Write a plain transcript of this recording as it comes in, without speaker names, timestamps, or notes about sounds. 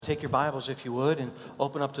Take your Bibles, if you would, and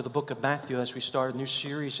open up to the book of Matthew as we start a new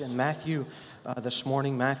series in Matthew this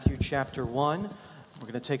morning, Matthew chapter 1. We're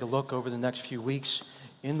going to take a look over the next few weeks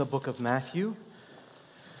in the book of Matthew.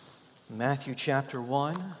 Matthew chapter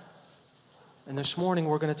 1. And this morning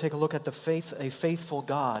we're going to take a look at a faithful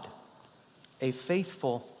God. A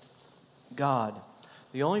faithful God.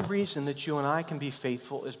 The only reason that you and I can be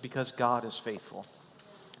faithful is because God is faithful.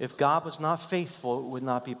 If God was not faithful, it would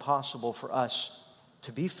not be possible for us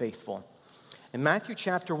to be faithful. In Matthew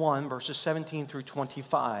chapter 1, verses 17 through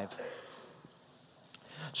 25.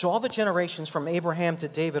 So all the generations from Abraham to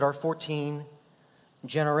David are 14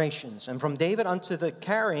 generations. And from David unto the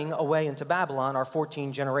carrying away into Babylon are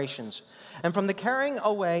 14 generations. And from the carrying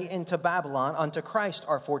away into Babylon unto Christ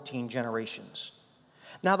are 14 generations.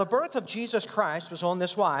 Now the birth of Jesus Christ was on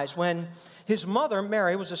this wise. When his mother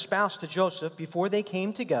Mary was espoused to Joseph, before they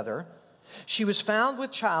came together, she was found with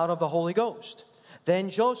child of the Holy Ghost.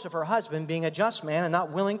 Then Joseph, her husband, being a just man and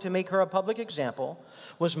not willing to make her a public example,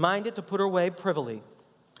 was minded to put her away privily.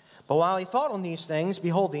 But while he thought on these things,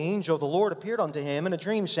 behold, the angel of the Lord appeared unto him in a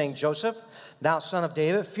dream, saying, Joseph, thou son of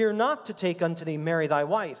David, fear not to take unto thee Mary thy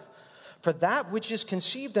wife, for that which is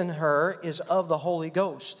conceived in her is of the Holy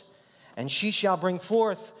Ghost. And she shall bring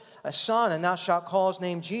forth a son, and thou shalt call his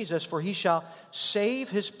name Jesus, for he shall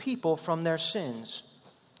save his people from their sins.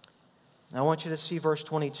 Now I want you to see verse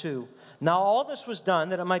 22. Now all this was done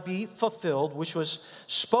that it might be fulfilled, which was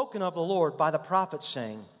spoken of the Lord by the prophet,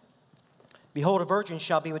 saying, Behold, a virgin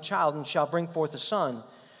shall be with child, and shall bring forth a son,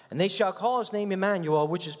 and they shall call his name Emmanuel,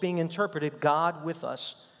 which is being interpreted, God with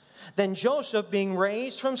us. Then Joseph, being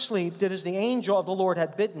raised from sleep, did as the angel of the Lord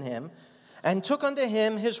had bidden him, and took unto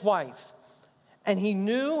him his wife. And he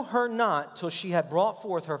knew her not till she had brought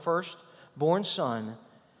forth her firstborn son,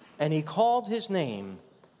 and he called his name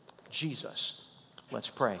Jesus. Let's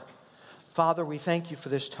pray. Father, we thank you for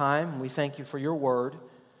this time. We thank you for your word.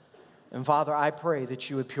 And Father, I pray that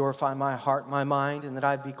you would purify my heart, my mind, and that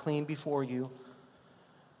I'd be clean before you.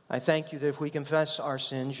 I thank you that if we confess our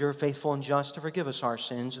sins, you're faithful and just to forgive us our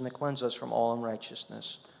sins and to cleanse us from all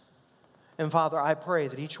unrighteousness. And Father, I pray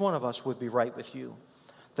that each one of us would be right with you,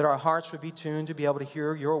 that our hearts would be tuned to be able to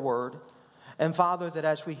hear your word. And Father, that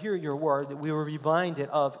as we hear your word, that we were reminded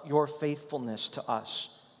of your faithfulness to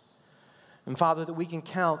us. And Father, that we can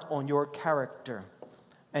count on your character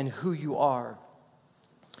and who you are.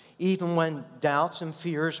 Even when doubts and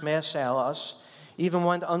fears may assail us, even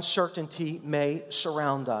when uncertainty may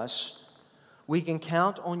surround us, we can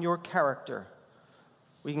count on your character.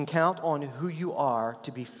 We can count on who you are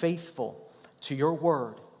to be faithful to your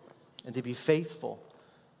word and to be faithful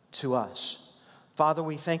to us. Father,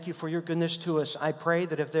 we thank you for your goodness to us. I pray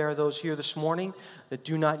that if there are those here this morning that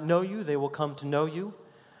do not know you, they will come to know you.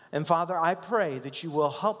 And Father, I pray that you will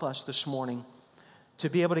help us this morning to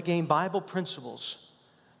be able to gain Bible principles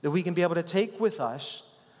that we can be able to take with us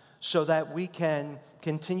so that we can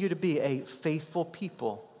continue to be a faithful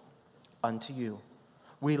people unto you.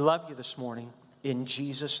 We love you this morning. In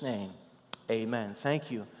Jesus' name, amen.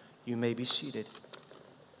 Thank you. You may be seated.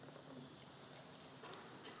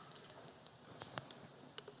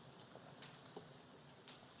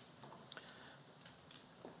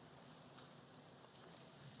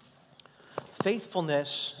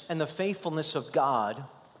 Faithfulness and the faithfulness of God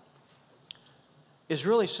is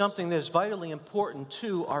really something that is vitally important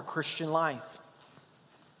to our Christian life.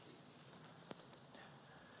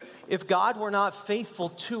 If God were not faithful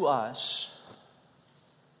to us,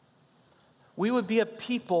 we would be a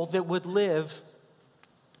people that would live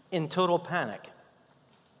in total panic.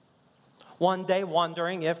 One day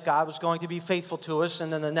wondering if God was going to be faithful to us,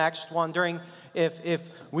 and then the next wondering if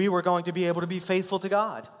we were going to be able to be faithful to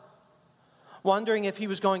God. Wondering if he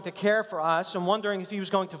was going to care for us, and wondering if he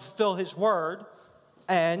was going to fulfill his word,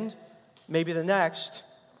 and maybe the next,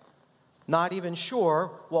 not even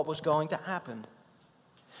sure what was going to happen.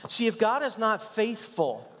 See, if God is not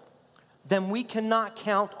faithful, then we cannot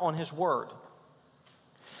count on his word.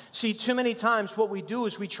 See, too many times what we do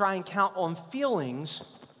is we try and count on feelings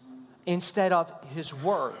instead of his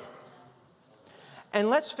word. And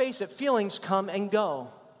let's face it, feelings come and go.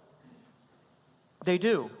 They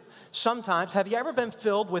do. Sometimes, have you ever been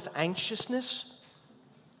filled with anxiousness?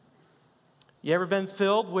 You ever been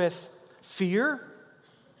filled with fear,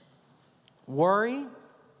 worry,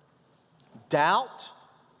 doubt,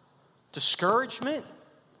 discouragement,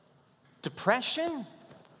 depression,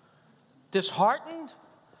 disheartened?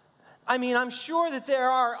 I mean, I'm sure that there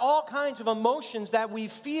are all kinds of emotions that we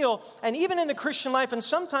feel, and even in the Christian life, and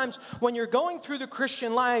sometimes when you're going through the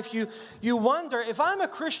Christian life, you wonder, if I'm a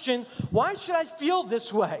Christian, why should I feel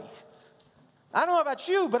this way? I don't know about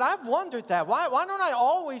you, but I've wondered that. Why don't I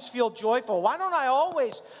always feel joyful? Why don't I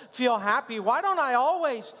always feel happy? Why don't I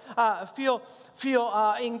always feel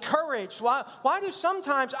encouraged? Why do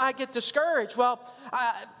sometimes I get discouraged? Well,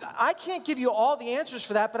 I can't give you all the answers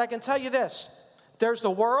for that, but I can tell you this. There's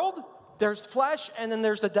the world, there's flesh, and then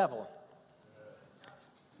there's the devil.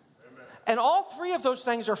 Amen. And all three of those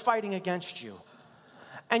things are fighting against you.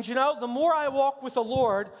 And you know, the more I walk with the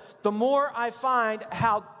Lord, the more I find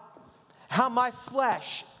how my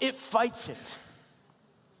flesh, it fights it.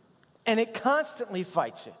 And it constantly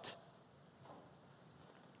fights it.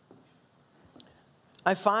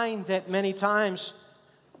 I find that many times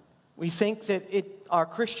we think that our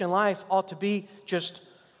Christian life ought to be just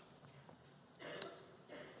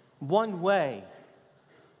one way.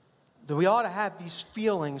 That we ought to have these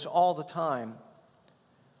feelings all the time.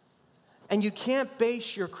 And you can't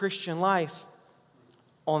base your Christian life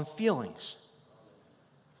on feelings.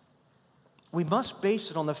 We must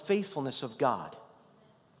base it on the faithfulness of God.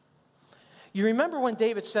 You remember when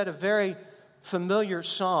David said a very familiar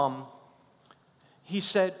psalm? He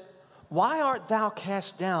said, "Why art thou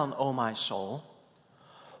cast down, O my soul?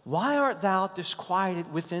 Why art thou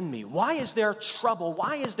disquieted within me? Why is there trouble?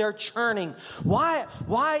 Why is there churning? Why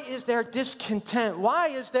is there discontent? Why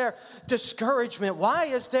is there discouragement? Why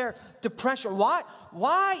is there depression?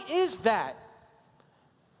 Why is that?"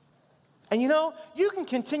 And you know, you can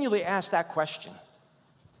continually ask that question.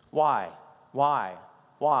 Why?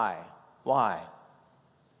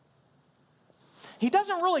 He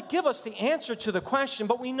doesn't really give us the answer to the question,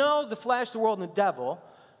 but we know the flesh, the world, and the devil.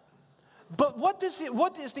 But what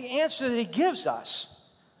is the answer that he gives us?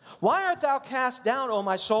 Why art thou cast down, O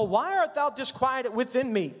my soul? Why art thou disquieted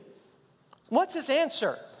within me? What's his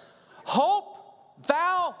answer? Hope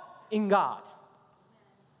thou in God.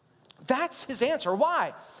 That's his answer.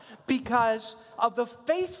 Why? Because of the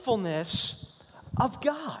faithfulness of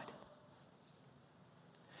God.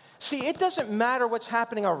 See, it doesn't matter what's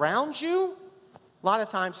happening around you. A lot of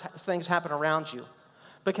times things happen around you.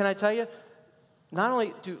 But can I tell you, not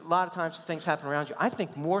only do a lot of times things happen around you, I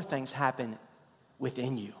think more things happen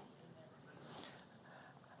within you.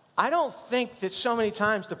 I don't think that so many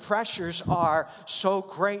times the pressures are so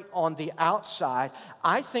great on the outside.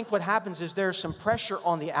 I think what happens is there's some pressure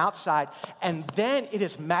on the outside, and then it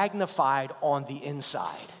is magnified on the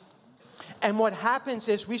inside. And what happens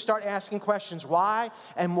is we start asking questions, why,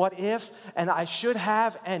 and what if, and I should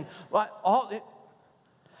have, and what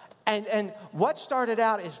what started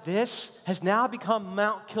out as this has now become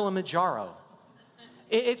Mount Kilimanjaro.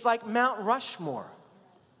 It's like Mount Rushmore.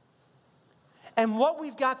 And what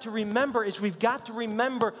we've got to remember is we've got to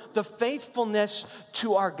remember the faithfulness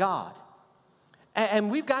to our God. And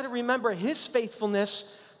we've got to remember his faithfulness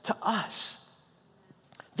to us.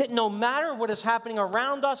 That no matter what is happening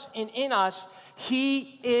around us and in us,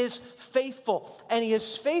 he is faithful. And he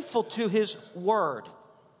is faithful to his word.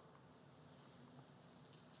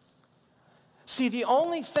 See, the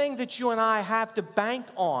only thing that you and I have to bank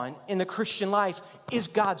on in the Christian life is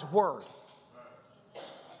God's word.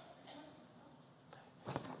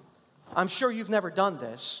 I'm sure you've never done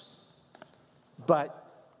this, but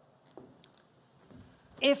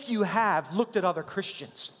if you have looked at other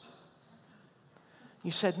Christians,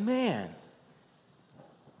 you said, man,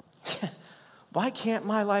 why can't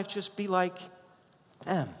my life just be like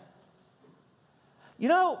them? You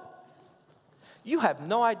know, you have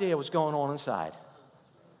no idea what's going on inside.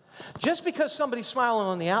 Just because somebody's smiling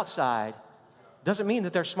on the outside doesn't mean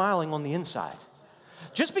that they're smiling on the inside.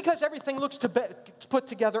 Just because everything looks put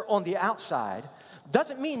together on the outside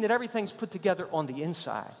doesn't mean that everything's put together on the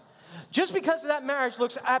inside. Just because that marriage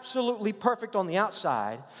looks absolutely perfect on the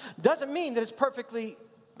outside doesn't mean that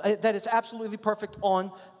it's absolutely perfect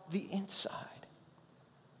on the inside.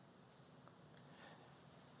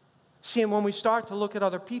 See, and when we start to look at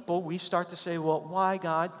other people, we start to say, well, why,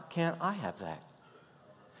 God, can't I have that?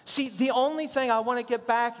 See, the only thing I want to get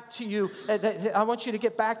back to you, I want you to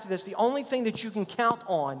get back to this, the only thing that you can count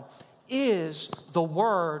on is the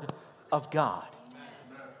Word of God.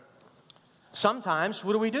 Sometimes,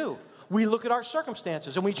 what do? We look at our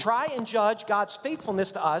circumstances and we try and judge God's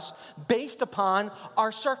faithfulness to us based upon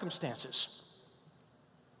our circumstances.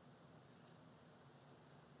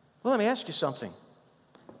 Well, let me ask you something.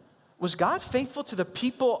 Was God faithful to the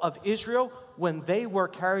people of Israel when they were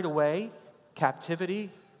carried away captivity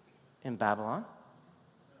in Babylon?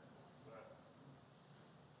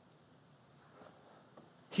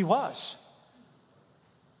 He was.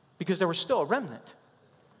 Because there was still a remnant.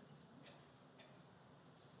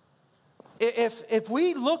 If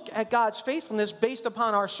we look at God's faithfulness based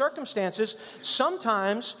upon our circumstances,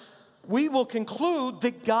 sometimes we will conclude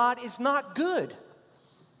that God is not good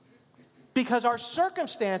because our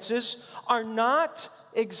circumstances are not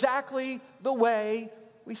exactly the way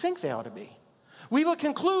we think they ought to be. We will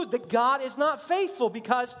conclude that God is not faithful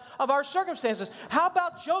because of our circumstances. How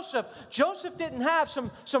about Joseph? Joseph didn't have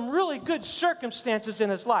some really good circumstances in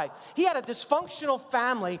his life. He had a dysfunctional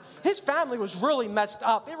family. His family was really messed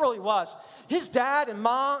up. It really was. His dad and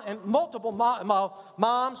mom and multiple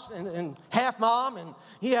moms and half mom, and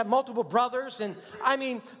he had multiple brothers. And I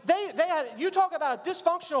mean, they had, you talk about a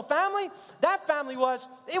dysfunctional family, that family was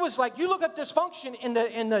like, you look up dysfunction in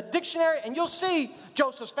the dictionary and you'll see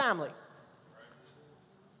Joseph's family.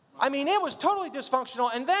 I mean, it was totally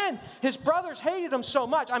dysfunctional. And then his brothers hated him so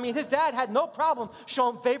much. I mean, his dad had no problem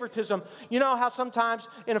showing favoritism. You know how sometimes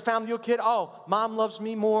in a family you'll kid, oh, mom loves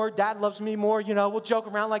me more, dad loves me more, we'll joke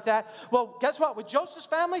around like that. Well, guess what? With Joseph's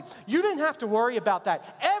family, you didn't have to worry about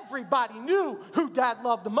that. Everybody knew who dad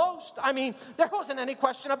loved the most. I mean, there wasn't any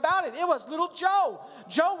question about it. It was little Joe.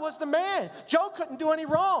 Joe was the man. Joe couldn't do any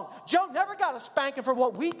wrong. Joe never got a spanking for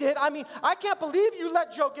what we did. I mean, I can't believe you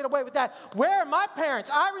let Joe get away with that. Where are my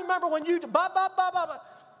parents? I remember when you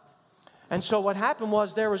And so what happened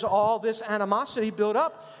was there was all this animosity built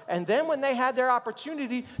up. And then when they had their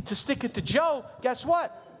opportunity to stick it to Joe, guess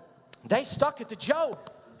what? They stuck it to Joe.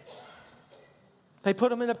 They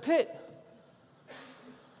put him in a pit.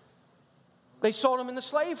 They sold him into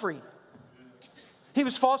slavery. He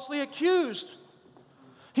was falsely accused.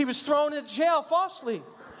 He was thrown into jail falsely.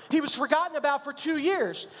 He was forgotten about for 2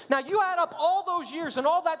 years. Now, you add up all those years and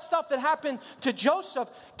all that stuff that happened to Joseph.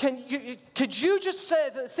 Could you just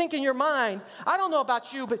think in your mind, I don't know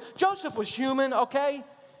about you, but Joseph was human, okay?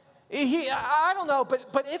 I don't know,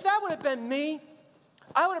 but if that would have been me,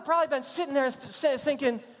 I would have probably been sitting there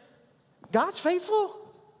thinking, God's faithful?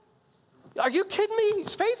 Are you kidding me?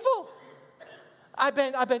 He's faithful. I've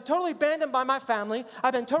been totally abandoned by my family.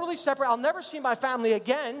 I've been totally separate. I'll never see my family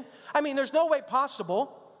again. I mean, there's no way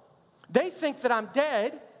possible. They think that I'm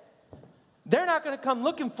dead. They're not going to come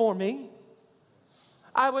looking for me.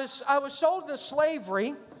 I was sold into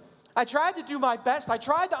slavery. I tried to do my best. I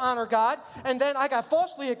tried to honor God, and then I got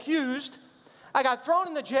falsely accused. I got thrown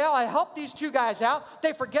into jail. I helped these two guys out.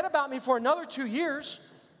 They forget about me for another 2 years.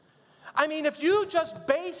 I mean, if you just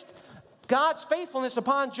based God's faithfulness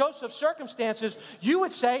upon Joseph's circumstances, you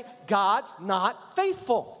would say God's not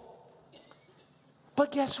faithful.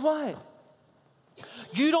 But guess what?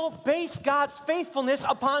 You don't base God's faithfulness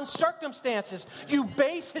upon circumstances. You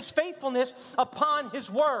base his faithfulness upon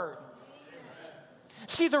his word.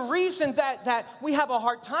 See, the reason that we have a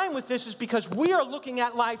hard time with this is because we are looking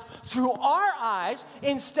at life through our eyes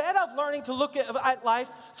instead of learning to look at life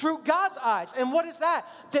through God's eyes. And what is that?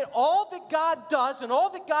 That all that God does and all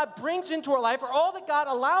that God brings into our life, or all that God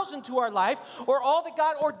allows into our life, or all that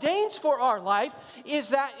God ordains for our life, is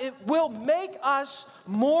that it will make us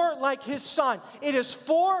more like his son. It is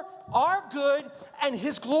for our good and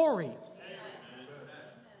his glory.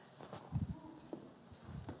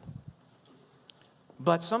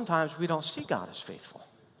 But sometimes we don't see God as faithful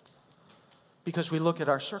because we look at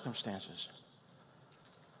our circumstances.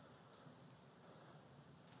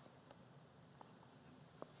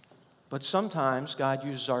 But sometimes God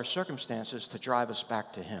uses our circumstances to drive us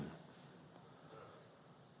back to him.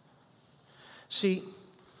 See,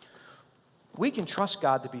 we can trust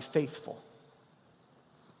God to be faithful,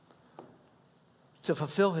 to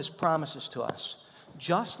fulfill his promises to us,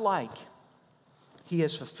 just like he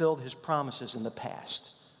has fulfilled his promises in the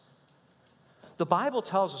past. The Bible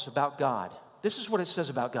tells us about God. This is what it says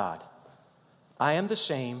about God. I am the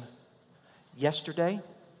same yesterday,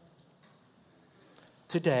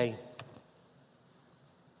 today,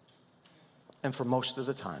 and for most of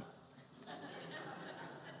the time.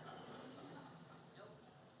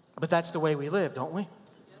 But that's the way we live, don't we?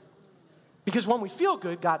 Because when we feel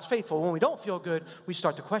good, God's faithful. When we don't feel good, we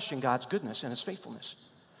start to question God's goodness and his faithfulness.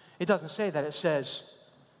 It doesn't say that. It says,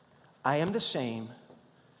 I am the same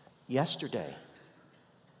yesterday,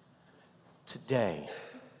 today,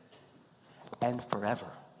 and forever.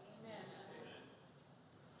 Amen.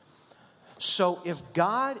 So if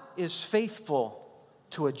God is faithful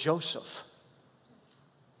to a Joseph,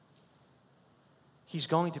 he's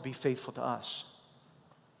going to be faithful to us.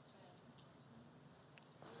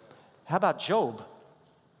 How about Job?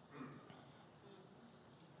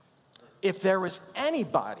 If there was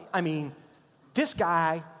anybody, I mean, this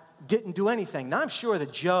guy didn't do anything. Now, I'm sure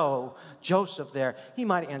that Joseph there, he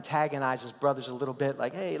might antagonize his brothers a little bit,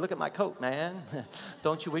 like, hey, look at my coat, man.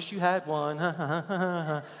 Don't you wish you had one?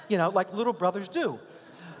 Like little brothers do.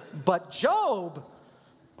 But Job,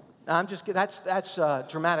 That's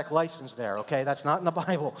dramatic license there, okay? That's not in the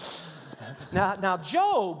Bible. Now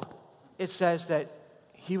Job, it says that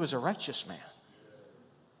he was a righteous man.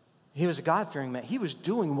 He was a God-fearing man. He was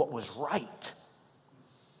doing what was right.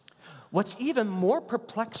 What's even more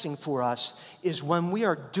perplexing for us is when we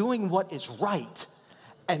are doing what is right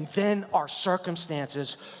and then our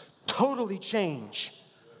circumstances totally change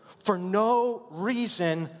for no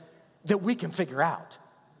reason that we can figure out.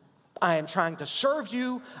 I am trying to serve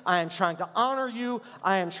you. I am trying to honor you.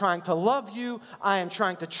 I am trying to love you. I am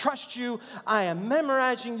trying to trust you. I am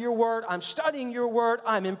memorizing your word. I'm studying your word.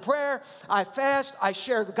 I'm in prayer. I fast. I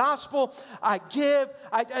share the gospel. I give.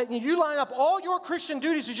 You line up all your Christian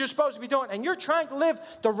duties that you're supposed to be doing, and you're trying to live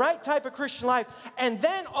the right type of Christian life. And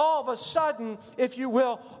then all of a sudden, if you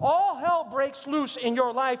will, all hell breaks loose in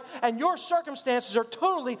your life, and your circumstances are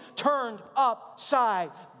totally turned upside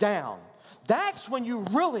down. That's when you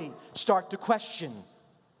really start to question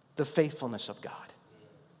the faithfulness of God.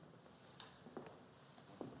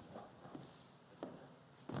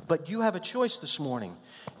 But you have a choice this morning.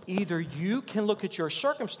 Either you can look at your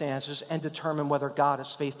circumstances and determine whether God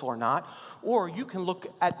is faithful or not, or you can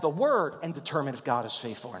look at the Word and determine if God is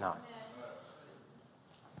faithful or not.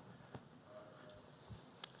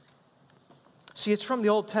 See, it's from the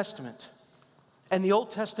Old Testament and the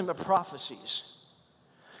Old Testament prophecies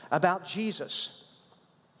about Jesus,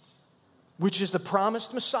 which is the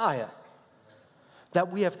promised Messiah,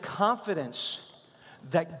 that we have confidence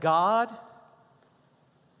that God,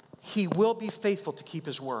 He will be faithful to keep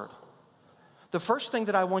His word. The first thing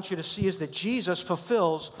that I want you to see is that Jesus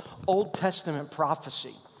fulfills Old Testament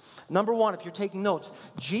prophecy. Number one, if you're taking notes,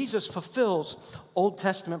 Jesus fulfills Old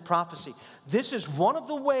Testament prophecy. This is one of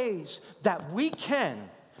the ways that we can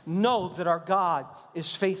know that our God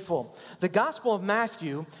is faithful. The Gospel of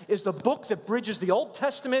Matthew is the book that bridges the Old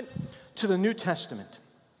Testament to the New Testament.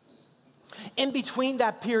 In between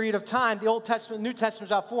that period of time, the Old Testament, New Testament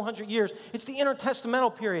is about 400 years. It's the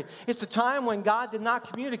intertestamental period. It's the time when God did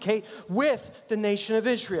not communicate with the nation of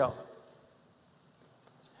Israel.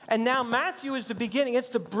 And now Matthew is the beginning. It's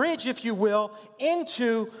the bridge, if you will,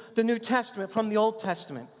 into the New Testament from the Old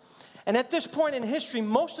Testament. And at this point in history,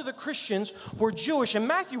 most of the Christians were Jewish. And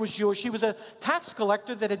Matthew was Jewish. He was a tax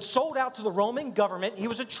collector that had sold out to the Roman government. He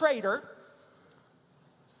was a traitor.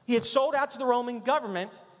 He had sold out to the Roman government.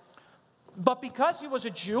 But because he was a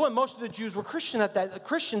Jew, and most of the Jews were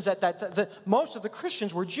most of the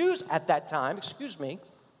Christians were Jews at that time,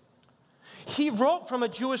 he wrote from a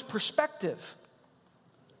Jewish perspective.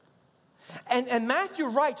 And Matthew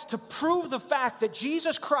writes to prove the fact that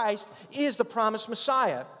Jesus Christ is the promised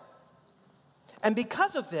Messiah. And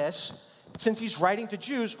because of this, since he's writing to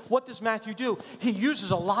Jews, what does Matthew do? He uses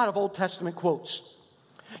a lot of Old Testament quotes.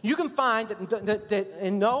 You can find that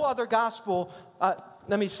in no other gospel,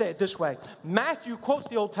 let me say it this way. Matthew quotes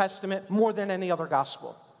the Old Testament more than any other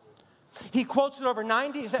gospel. He quotes it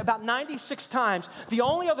about 96 times. The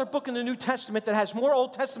only other book in the New Testament that has more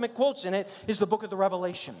Old Testament quotes in it is the book of the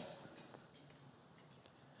Revelation.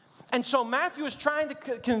 And so Matthew is trying to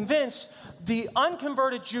convince the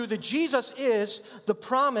unconverted Jew that Jesus is the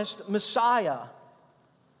promised Messiah.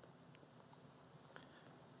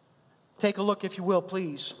 Take a look, if you will,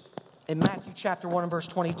 please, in Matthew chapter 1 and verse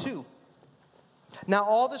 22. Now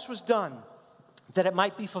all this was done that it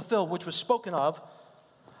might be fulfilled, which was spoken of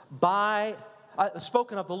the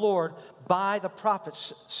Lord by the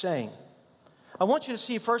prophets, saying. I want you to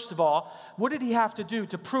see, first of all, what did he have to do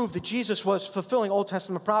to prove that Jesus was fulfilling Old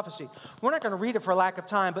Testament prophecy? We're not going to read it for lack of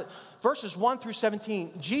time, but verses 1 through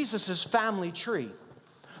 17, Jesus' family tree.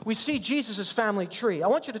 We see Jesus' family tree. I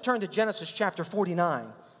want you to turn to Genesis chapter 49.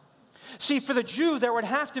 See, for the Jew, there would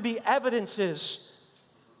have to be evidences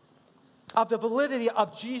of the validity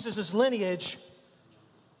of Jesus' lineage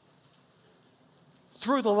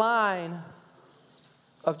through the line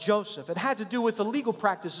of Joseph. It had to do with the legal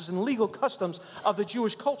practices and legal customs of the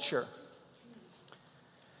Jewish culture.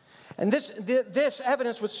 And this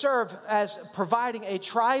evidence would serve as providing a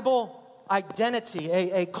tribal identity,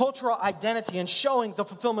 a cultural identity, and showing the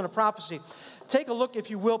fulfillment of prophecy. Take a look,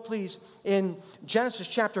 if you will, please, in Genesis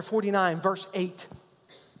chapter 49, verse 8.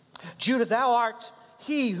 Judah, thou art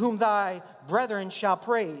he whom thy brethren shall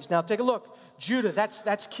praise. Now take a look. Judah,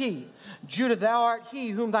 that's key. Judah, thou art he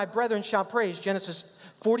whom thy brethren shall praise. Genesis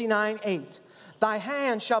 49:8. Thy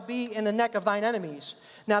hand shall be in the neck of thine enemies.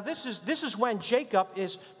 Now this is when Jacob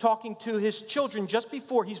is talking to his children just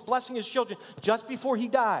before, he's blessing his children just before he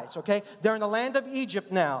dies, okay? They're in the land of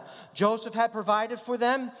Egypt now. Joseph had provided for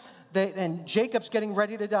them, and Jacob's getting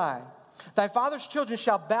ready to die. Thy father's children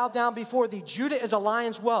shall bow down before thee. Judah is a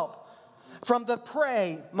lion's whelp. From the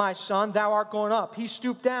prey, my son, thou art gone up. He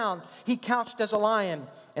stooped down. He couched as a lion,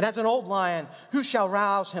 and as an old lion. Who shall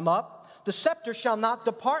rouse him up? The scepter shall not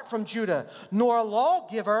depart from Judah, nor a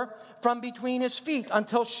lawgiver from between his feet,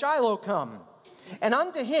 until Shiloh come. And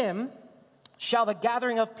unto him shall the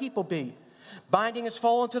gathering of people be, binding his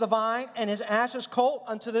foal unto the vine, and his ass's colt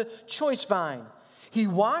unto the choice vine. He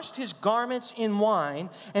washed his garments in wine,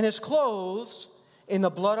 and his clothes in the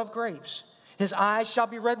blood of grapes. His eyes shall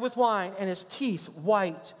be red with wine, and his teeth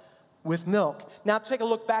white with milk. Now take a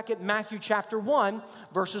look back at Matthew chapter 1,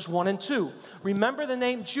 verses 1 and 2. Remember the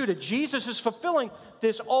name Judah. Jesus is fulfilling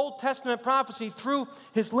this Old Testament prophecy through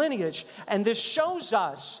his lineage, and this shows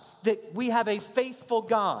us that we have a faithful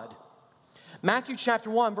God. Matthew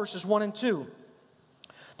chapter 1, verses 1 and 2.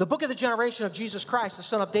 The book of the generation of Jesus Christ, the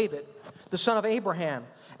son of David, the son of Abraham.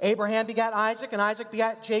 Abraham begat Isaac, and Isaac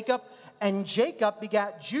begat Jacob, and Jacob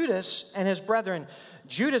begat Judas and his brethren.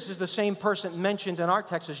 Judas is the same person mentioned in our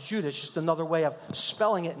text as Judas, just another way of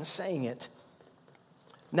spelling it and saying it.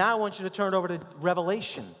 Now I want you to turn over to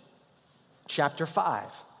Revelation chapter 5.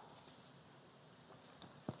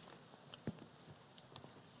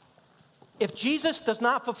 If Jesus does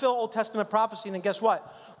not fulfill Old Testament prophecy, then guess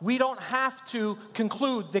what? We don't have to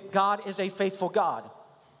conclude that God is a faithful God.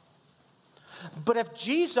 But if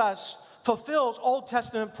Jesus fulfills Old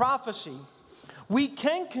Testament prophecy, we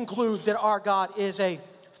can conclude that our God is a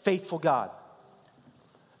faithful God.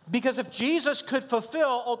 Because if Jesus could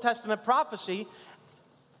fulfill Old Testament prophecy,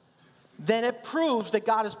 then it proves that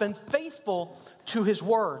God has been faithful to his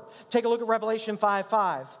word. Take a look at Revelation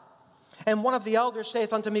 5:5. And one of the elders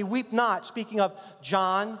saith unto me, Weep not, speaking of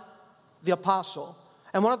John the apostle.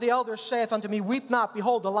 And one of the elders saith unto me, Weep not,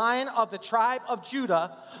 behold, the Lion of the tribe of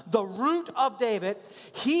Judah, the root of David,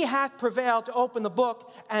 he hath prevailed to open the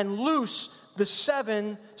book and loose the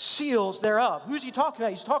 7 seals thereof. Who's he talking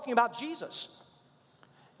about? He's talking about Jesus.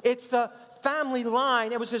 It's the family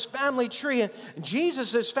line. It was his family tree. And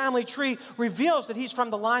Jesus' family tree reveals that he's from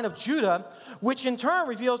the line of Judah, which in turn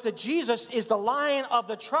reveals that Jesus is the Lion of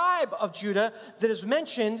the tribe of Judah that is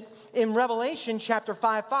mentioned in Revelation chapter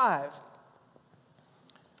 5:5.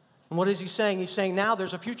 And what is he saying? He's saying now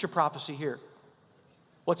there's a future prophecy here.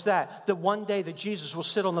 What's that? That one day that Jesus will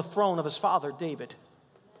sit on the throne of his father David.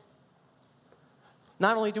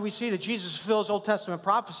 Not only do we see that Jesus fulfills Old Testament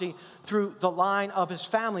prophecy through the line of his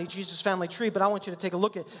family, Jesus' family tree, but I want you to take a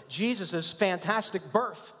look at Jesus' fantastic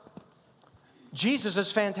birth.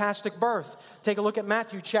 Jesus' fantastic birth. Take a look at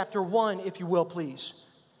Matthew chapter 1, if you will, please.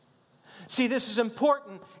 See, this is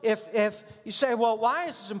important. If you say, well, why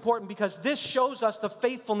is this important? Because this shows us the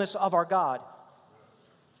faithfulness of our God.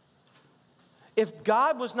 If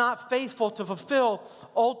God was not faithful to fulfill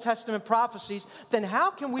Old Testament prophecies, then how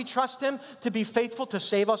can we trust him to be faithful to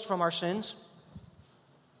save us from our sins?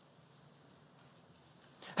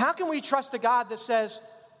 How can we trust a God that says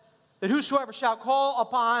that whosoever shall call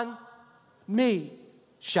upon me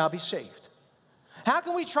shall be saved? How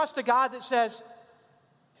can we trust a God that says,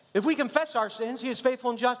 if we confess our sins, he is faithful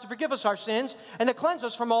and just to forgive us our sins and to cleanse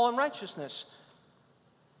us from all unrighteousness?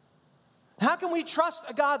 How can we trust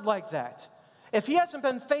a God like that? If he hasn't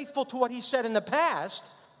been faithful to what he said in the past,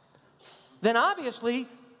 then obviously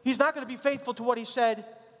he's not going to be faithful to what he said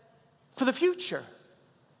for the future.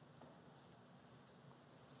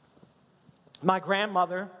 My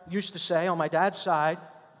grandmother used to say on my dad's side,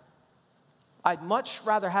 I'd much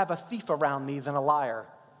rather have a thief around me than a liar.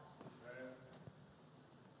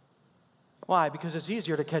 Why? Because it's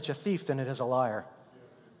easier to catch a thief than it is a liar.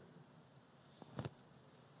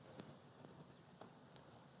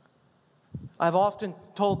 I've often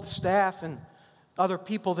told the staff and other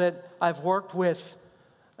people that I've worked with,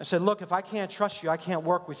 I said, look, if I can't trust you, I can't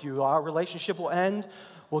work with you. Our relationship will end.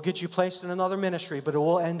 We'll get you placed in another ministry, but it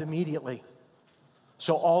will end immediately.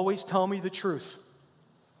 So always tell me the truth.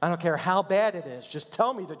 I don't care how bad it is. Just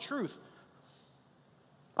tell me the truth.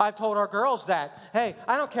 I've told our girls that. Hey,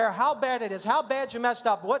 I don't care how bad it is, how bad you messed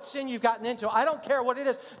up, what sin you've gotten into. I don't care what it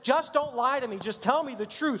is. Just don't lie to me. Just tell me the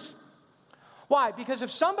truth. Why? Because if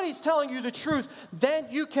somebody's telling you the truth, then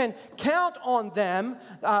you can count on them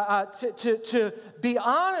to be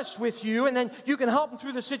honest with you, and then you can help them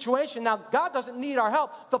through the situation. Now, God doesn't need our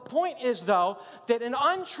help. The point is, though, that an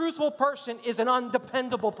untruthful person is an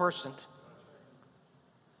undependable person.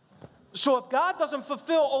 So if God doesn't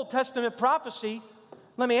fulfill Old Testament prophecy,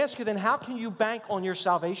 let me ask you then, how can you bank on your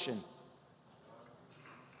salvation?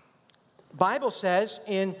 Bible says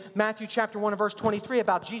in Matthew chapter 1 and verse 23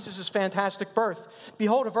 about Jesus' fantastic birth.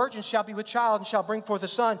 Behold, a virgin shall be with child and shall bring forth a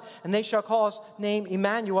son, and they shall call his name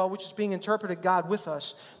Emmanuel, which is being interpreted God with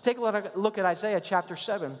us. Take a look at Isaiah chapter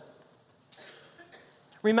 7.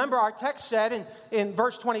 Remember, our text said in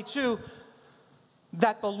verse 22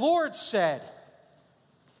 that the Lord said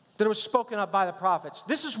that it was spoken of by the prophets.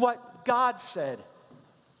 This is what God said.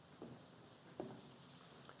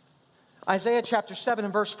 Isaiah chapter 7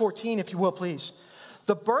 and verse 14, if you will, please.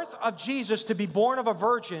 The birth of Jesus to be born of a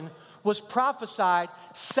virgin was prophesied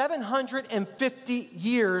 750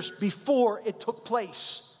 years before it took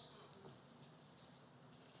place.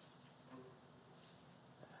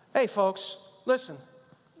 Hey, folks, listen.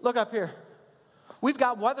 Look up here. We've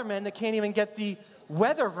got weathermen that can't even get the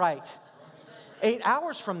weather right 8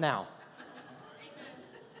 hours from now.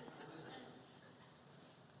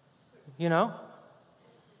 You know?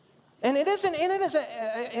 And it isn't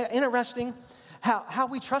interesting how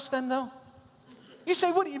we trust them, though? You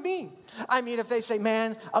say, what do you mean? I mean, if they say,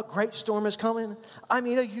 man, a great storm is coming. I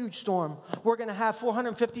mean, a huge storm. We're going to have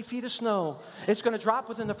 450 feet of snow. It's going to drop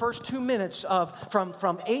within the first 2 minutes from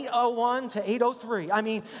 8:01 to 8:03. I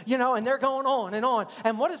mean, you know, and they're going on and on.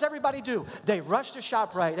 And what does everybody do? They rush to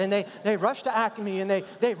ShopRite, and they rush to Acme, and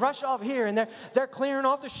they rush off here, and they're clearing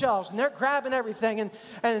off the shelves, and they're grabbing everything. And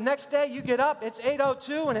the next day you get up, it's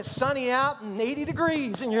 8:02, and it's sunny out and 80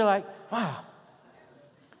 degrees. And you're like, wow.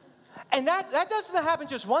 And that doesn't happen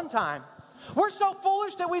just one time. We're so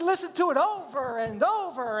foolish that we listen to it over and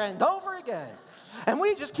over and over again. And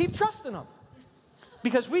we just keep trusting them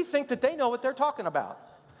because we think that they know what they're talking about.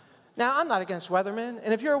 Now, I'm not against weathermen.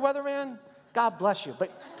 And if you're a weatherman, God bless you.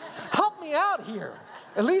 But help me out here.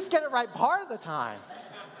 At least get it right part of the time.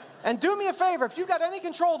 And do me a favor. If you've got any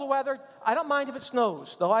control of the weather, I don't mind if it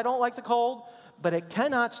snows. Though I don't like the cold. But it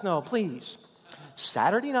cannot snow, please.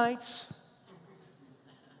 Saturday nights.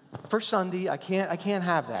 For Sunday, I can't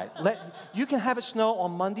have that. You can have it snow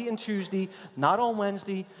on Monday and Tuesday, not on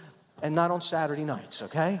Wednesday, and not on Saturday nights,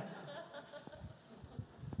 okay?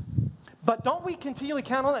 But don't we continually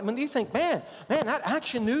count on that? When you think, man, that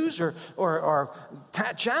Action News or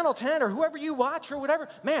Channel 10 or whoever you watch or whatever,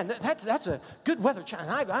 man, that's a good weather channel.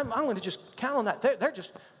 I'm going to just count on that. They're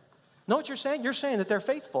just, know what you're saying? You're saying that they're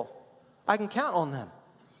faithful. I can count on them.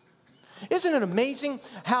 Isn't it amazing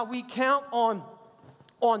how we count on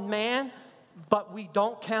man, but we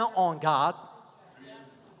don't count on God?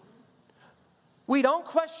 We don't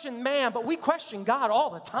question man, but we question God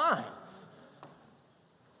all the time.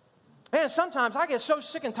 Man, sometimes I get so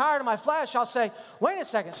sick and tired of my flesh, I'll say, wait a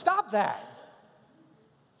second, stop that.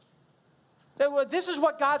 This is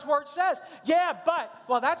what God's word says. Yeah, but,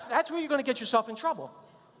 well, that's where you're going to get yourself in trouble.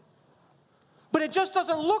 But it just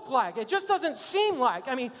doesn't look like, it just doesn't seem like.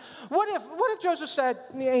 I mean, what if Joseph said,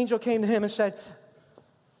 and the angel came to him and said,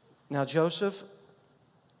 now, Joseph,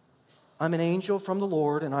 I'm an angel from the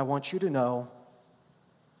Lord, and I want you to know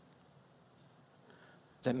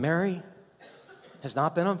that Mary has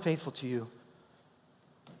not been unfaithful to you.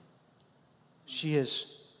 She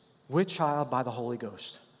is with child by the Holy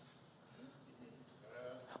Ghost.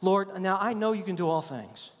 Lord, now I know you can do all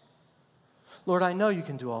things. Lord, I know you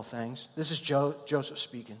can do all things. This is Joseph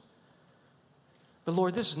speaking. But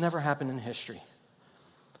Lord, this has never happened in history.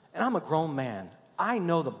 And I'm a grown man. I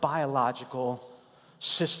know the biological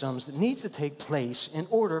systems that needs to take place in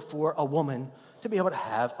order for a woman to be able to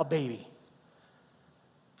have a baby.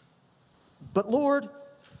 But Lord,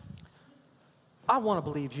 I want to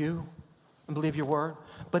believe you and believe your word,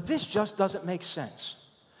 but this just doesn't make sense.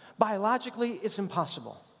 Biologically, it's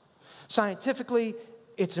impossible. Scientifically,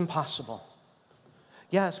 it's impossible.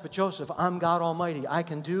 Yes, but Joseph, I'm God Almighty. I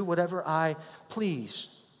can do whatever I please.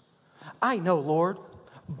 I know, Lord,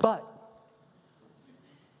 but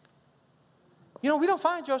you know, we don't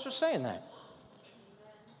find Joseph saying that.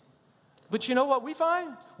 But you know what we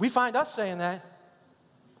find? We find us saying that.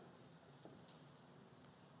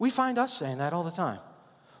 We find us saying that all the time.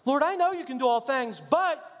 Lord, I know you can do all things,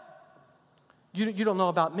 but you don't know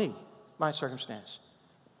about me, my circumstance.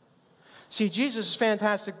 See, Jesus'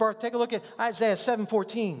 fantastic birth. Take a look at Isaiah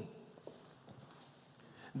 7:14.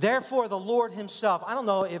 Therefore, the Lord himself. I don't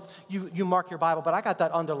know if you mark your Bible, but I got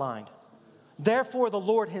that underlined. Therefore, the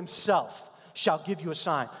Lord himself shall give you a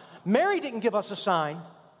sign. Mary didn't give us a sign.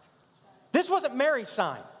 This wasn't Mary's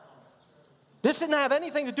sign. This didn't have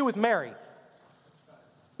anything to do with Mary.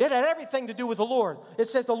 It had everything to do with the Lord. It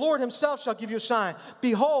says, the Lord himself shall give you a sign.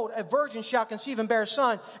 Behold, a virgin shall conceive and bear a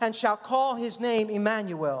son, and shall call his name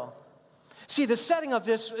Emmanuel. See, the setting of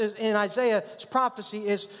this in Isaiah's prophecy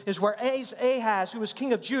is where Ahaz, who was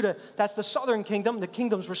king of Judah, that's the southern kingdom. The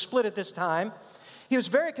kingdoms were split at this time. He was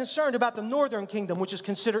very concerned about the northern kingdom, which is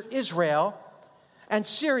considered Israel and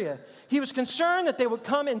Syria. He was concerned that they would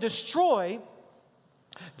come and destroy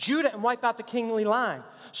Judah and wipe out the kingly line.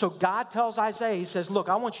 So God tells Isaiah, he says, look,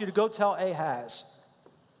 I want you to go tell Ahaz.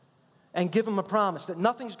 and give him a promise that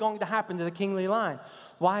nothing's going to happen to the kingly line.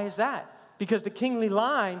 Why is that? Because the kingly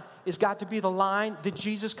line has got to be the line that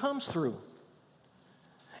Jesus comes through.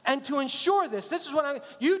 And to ensure this is what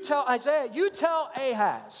you tell Isaiah, you tell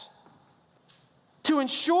Ahaz, to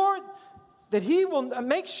ensure that he will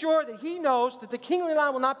make sure that he knows that the kingly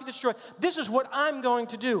line will not be destroyed. This is what I'm going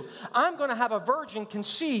to do. I'm going to have a virgin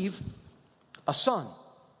conceive a son.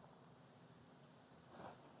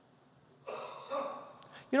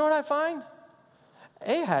 You know what I find?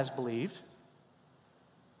 Ahaz believed,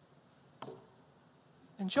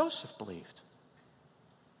 and Joseph believed.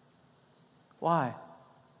 Why?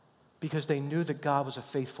 Because they knew that God was a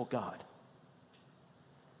faithful God.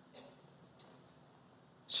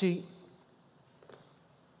 See,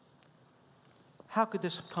 how could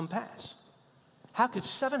this come to pass? How could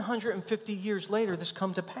 750 years later this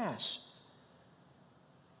come to pass?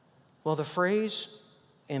 Well, the phrase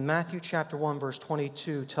in Matthew chapter 1, verse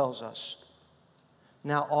 22 tells us,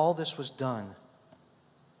 now all this was done.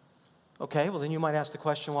 Okay, well then you might ask the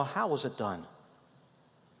question, well, how was it done?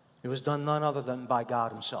 It was done none other than by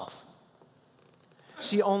God himself.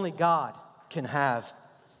 See, only God can have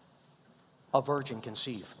a virgin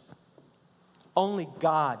conceive. Only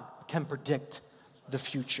God can predict the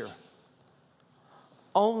future.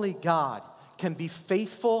 Only God can be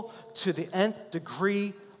faithful to the nth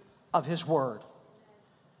degree of his word.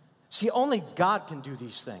 See, only God can do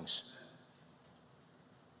these things.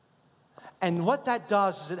 And what that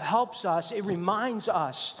does is it helps us, it reminds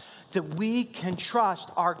us that we can trust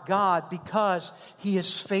our God because he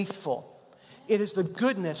is faithful. It is the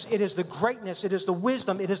goodness, it is the greatness, it is the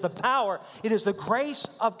wisdom, it is the power, it is the grace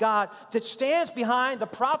of God that stands behind the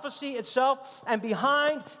prophecy itself and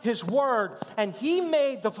behind his word. And he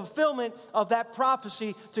made the fulfillment of that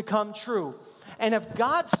prophecy to come true. And if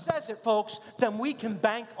God says it, folks, then we can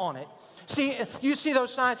bank on it. See, you see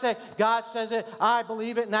those signs say, God says it, I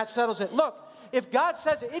believe it, and that settles it. Look, if God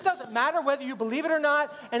says it, it doesn't matter whether you believe it or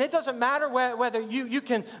not, and it doesn't matter whether you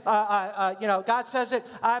can, God says it,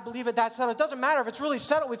 I believe it, that's settled. It doesn't matter if it's really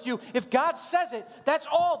settled with you. If God says it, that's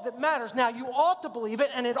all that matters. Now, you ought to believe it,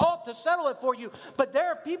 and it ought to settle it for you, but there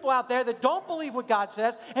are people out there that don't believe what God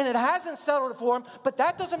says, and it hasn't settled it for them, but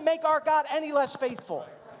that doesn't make our God any less faithful.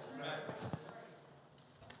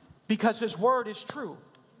 Because his word is true.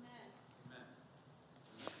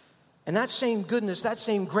 And that same goodness, that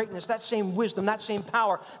same greatness, that same wisdom, that same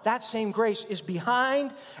power, that same grace is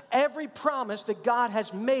behind every promise that God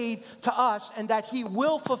has made to us and that he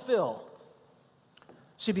will fulfill.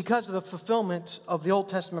 See, because of the fulfillment of the Old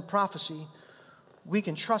Testament prophecy, we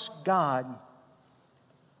can trust God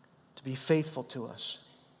to be faithful to us.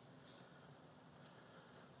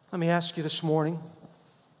 Let me ask you this morning,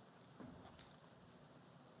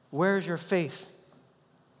 where is your faith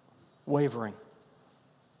wavering?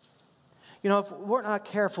 You know, if we're not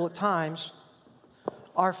careful at times,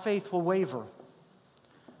 our faith will waver.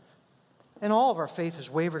 And all of our faith has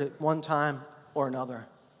wavered at one time or another.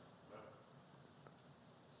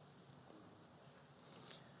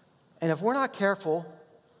 And if we're not careful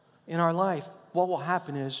in our life, what will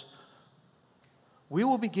happen is we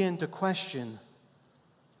will begin to question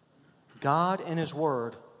God and his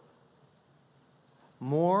word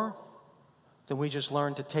more than we just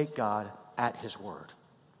learn to take God at his word.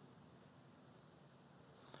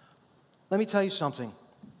 Let me tell you something.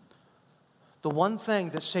 The one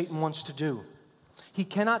thing that Satan wants to do, he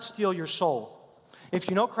cannot steal your soul. If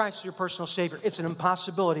you know Christ as your personal Savior, it's an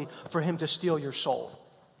impossibility for him to steal your soul.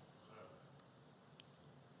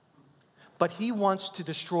 But he wants to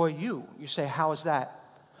destroy you. You say, how is that?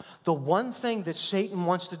 The one thing that Satan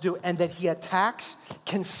wants to do and that he attacks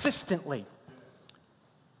consistently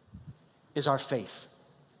is our faith.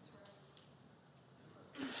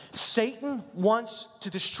 Satan wants to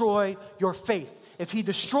destroy your faith. If he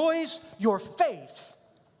destroys your faith,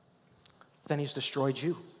 then he's destroyed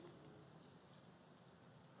you.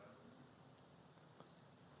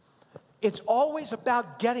 It's always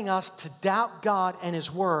about getting us to doubt God and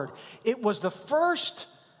his word. It was the first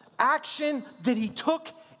action that he took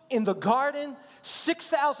in the garden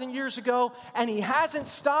 6,000 years ago, and he hasn't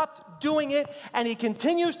stopped doing it, and he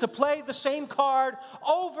continues to play the same card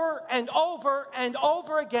over and over and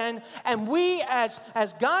over again. And we, as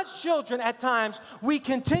God's children, at times, we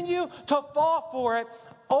continue to fall for it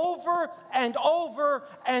over and over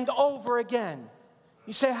and over again.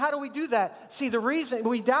 You say, how do we do that? See, the reason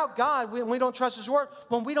we doubt God, we don't trust his word,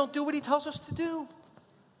 when we don't do what he tells us to do.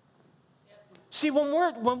 See, when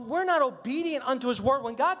we're not obedient unto His Word,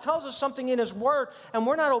 when God tells us something in His Word and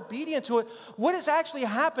we're not obedient to it, what is actually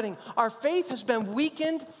happening? Our faith has been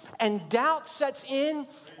weakened and doubt sets in,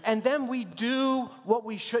 and then we do what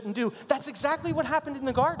we shouldn't do. That's exactly what happened in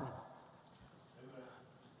the garden.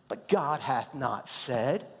 But God hath not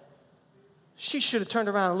said. She should have turned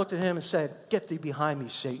around and looked at him and said, "Get thee behind me,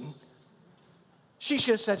 Satan." She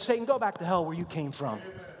should have said, "Satan, go back to hell where you came from."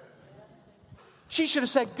 She should have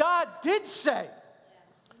said, "God did say."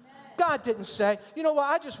 God didn't say. You know what?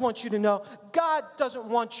 I just want you to know, God doesn't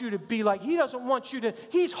want you to be like, He doesn't want you to,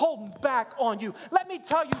 He's holding back on you. Let me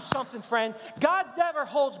tell you something, friend. God never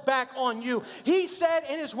holds back on you. He said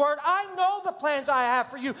in His Word, "I know the plans I have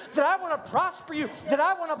for you, that I want to prosper you, that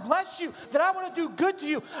I want to bless you, that I want to do good to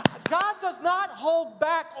you." God does not hold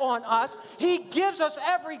back on us. He gives us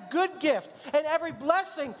every good gift and every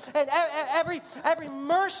blessing and every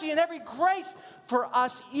mercy and every grace for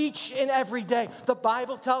us each and every day. The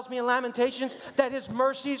Bible tells me in Lamentations that His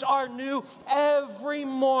mercies are new every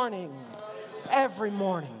morning. Every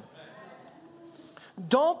morning.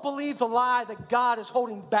 Don't believe the lie that God is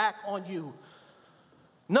holding back on you.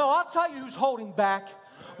 No, I'll tell you who's holding back.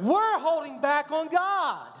 We're holding back on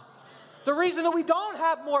God. The reason that we don't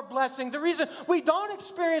have more blessing, the reason we don't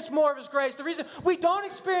experience more of His grace, the reason we don't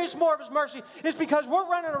experience more of His mercy is because we're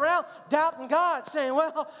running around doubting God, saying,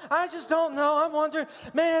 "Well, I just don't know. I'm wondering,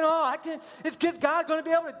 man, is God going to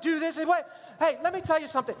be able to do this?" Wait, hey, let me tell you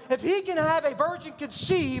something. If He can have a virgin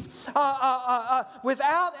conceive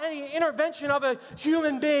without any intervention of a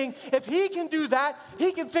human being, if He can do that,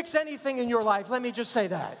 He can fix anything in your life. Let me just say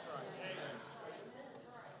that.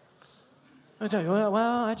 I tell you,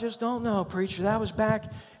 well, I just don't know, preacher. That was back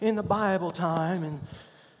in the Bible time, and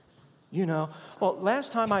Well,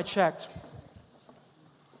 last time I checked,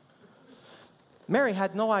 Mary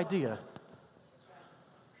had no idea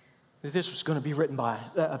that this was going to be written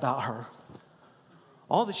about her.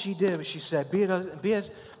 All that she did was she said, "Be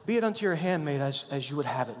it unto your handmaid as you would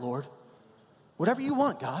have it, Lord. Whatever you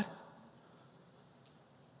want, God."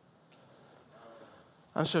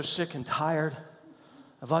 I'm so sick and tired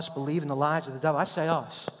of us believing the lies of the devil. I say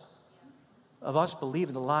us. Of us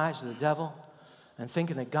believing the lies of the devil and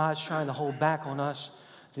thinking that God's trying to hold back on us,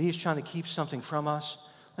 that He's trying to keep something from us.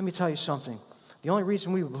 Let me tell you something. The only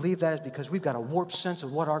reason we believe that is because we've got a warped sense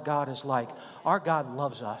of what our God is like. Our God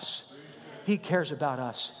loves us. He cares about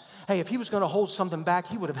us. Hey, if He was going to hold something back,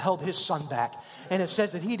 He would have held His Son back. And it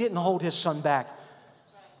says that He didn't hold His Son back.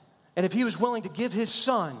 And if He was willing to give His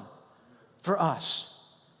Son for us,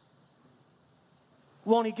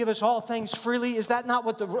 won't He give us all things freely? Is that not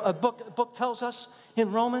what the book tells us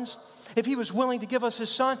in Romans? If He was willing to give us His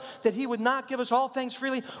Son, that He would not give us all things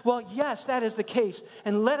freely? Well, yes, that is the case.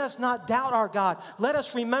 And let us not doubt our God. Let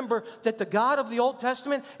us remember that the God of the Old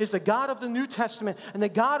Testament is the God of the New Testament. And the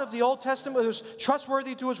God of the Old Testament, who is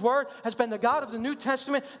trustworthy to His Word, has been the God of the New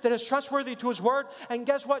Testament that is trustworthy to His Word. And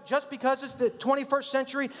guess what? Just because it's the 21st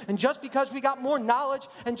century, and just because we got more knowledge,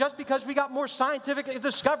 and just because we got more scientific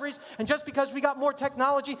discoveries, and just because we got more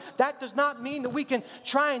technology, that does not mean that we can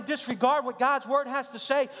try and disregard what God's Word has to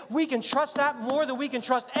say. We can trust that more than we can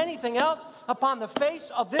trust anything else upon the face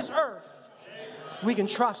of this earth. We can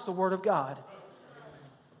trust the Word of God.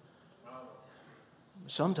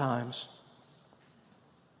 Sometimes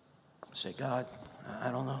I say, "God, I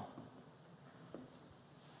don't know."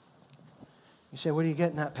 You say, "What are you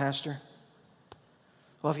getting at, Pastor?"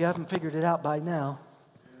 Well, if you haven't figured it out by now,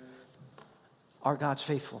 our God's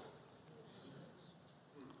faithful.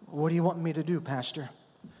 What do you want me to do, Pastor?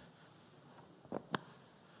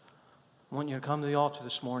 I want you to come to the altar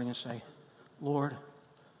this morning and say, "Lord,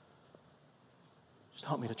 just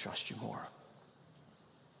help me to trust you more.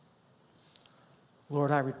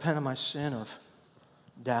 Lord, I repent of my sin of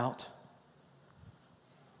doubt."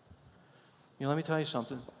 Let me tell you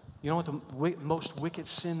something. You know what the most wicked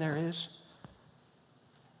sin there is?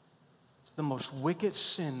 The most wicked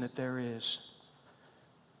sin that there is.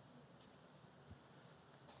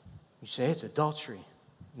 You say it's adultery.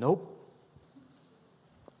 Nope.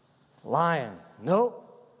 Lying. Nope.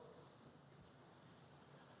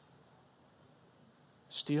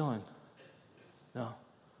 Stealing. No.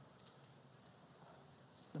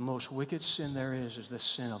 The most wicked sin there is the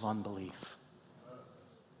sin of unbelief.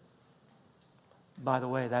 By the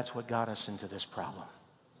way, that's what got us into this problem.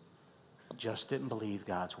 Just didn't believe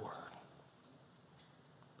God's Word. I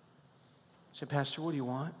said, "Pastor, what do you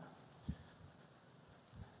want?"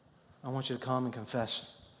 I want you to come and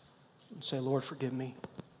confess and say, "Lord, forgive me.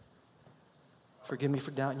 Forgive me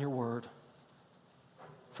for doubting your Word.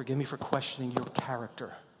 Forgive me for questioning your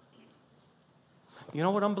character." You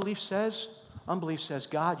know what unbelief says? Unbelief says,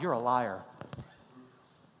 "God, you're a liar.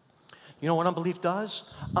 You know what unbelief does?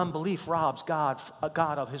 Unbelief robs God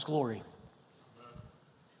of his glory.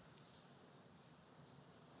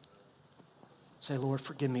 Say, Lord,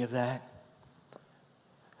 forgive me of that.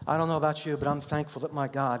 I don't know about you, but I'm thankful that my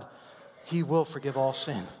God, he will forgive all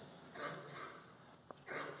sin.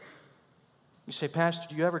 You say, Pastor,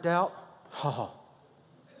 do you ever doubt?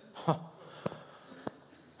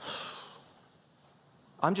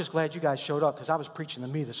 I'm just glad you guys showed up because I was preaching to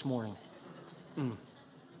me this morning.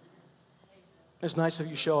 It's nice if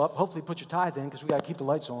you show up. Hopefully put your tithe in because we got to keep the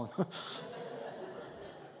lights on. Do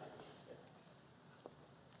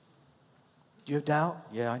you have doubt?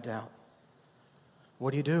 Yeah, I doubt.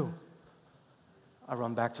 What do? I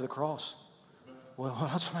run back to the cross. Well,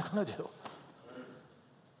 what else am I going to do?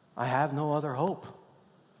 I have no other hope.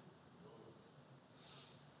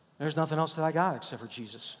 There's nothing else that I got except for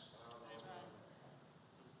Jesus.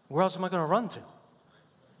 Where else am I going to run to?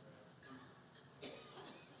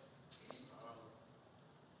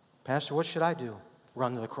 Pastor, what should I do?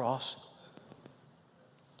 Run to the cross.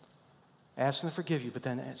 Ask him to forgive you, but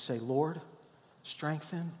then say, Lord,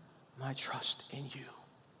 strengthen my trust in you.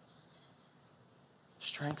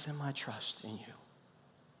 Strengthen my trust in you.